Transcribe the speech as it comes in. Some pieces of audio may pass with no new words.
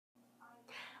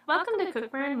Welcome to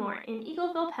Cookware and More in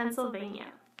Eagleville, Pennsylvania.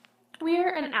 We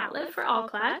are an outlet for All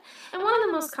Clad, and one of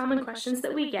the most common questions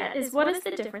that we get is what is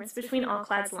the difference between All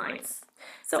Clad's lines?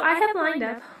 So I have lined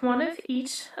up one of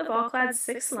each of All Clad's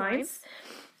 6 lines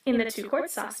in the 2-quart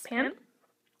saucepan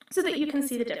so that you can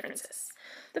see the differences.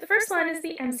 The first line is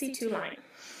the MC2 line.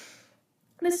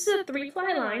 This is a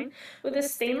 3-ply line with a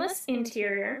stainless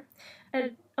interior,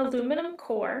 an aluminum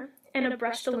core, and a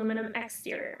brushed aluminum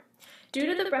exterior. Due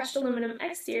to the brushed aluminum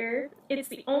exterior, it's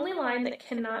the only line that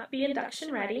cannot be induction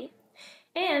ready,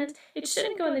 and it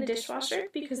shouldn't go in the dishwasher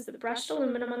because the brushed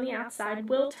aluminum on the outside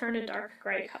will turn a dark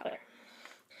gray color.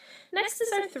 Next is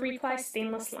our 3-ply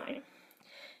stainless line.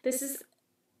 This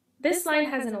line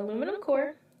has an aluminum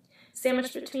core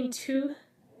sandwiched between 2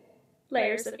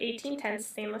 layers of 1810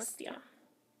 stainless steel.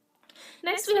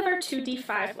 Next we have our 2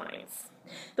 D5 lines.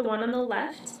 The one on the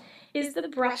left is the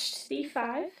brushed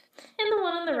D5, and the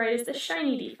one on the right is the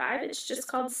shiny D5. It's just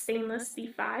called stainless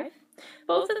D5.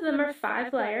 Both of them are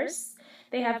 5 layers.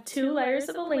 They have 2 layers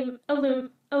of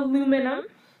aluminum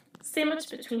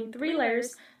sandwiched between 3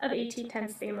 layers of 1810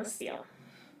 stainless steel.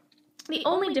 The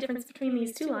only difference between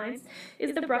these 2 lines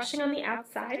is the brushing on the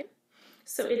outside,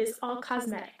 so it is all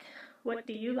cosmetic. What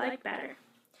do you like better?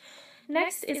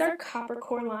 Next is our copper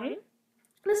core line.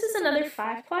 This is another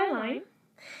 5-ply line,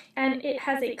 and it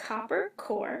has a copper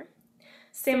core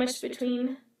sandwiched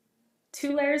between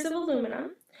 2 layers of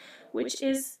aluminum, which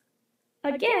is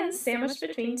again sandwiched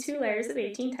between 2 layers of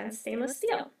 1810 stainless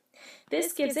steel.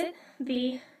 This gives it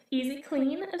the easy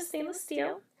clean of stainless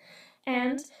steel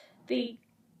and the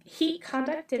heat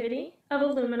conductivity of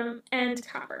aluminum and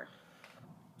copper.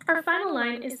 Our final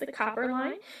line is the copper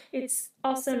line. It's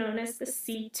also known as the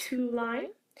C2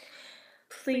 line.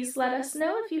 Please let us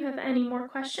know if you have any more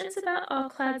questions about All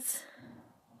Clad's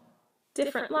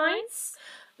different lines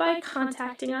by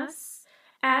contacting us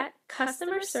at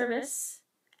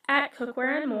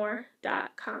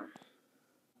customerservice@cookwareandmore.com.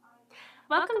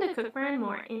 Welcome to Cookware and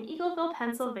More in Eagleville,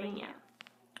 Pennsylvania.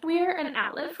 We are an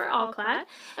outlet for All Clad,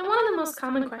 and one of the most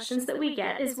common questions that we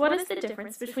get is what is the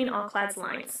difference between All Clad's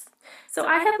lines? So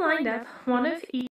I have lined up one of each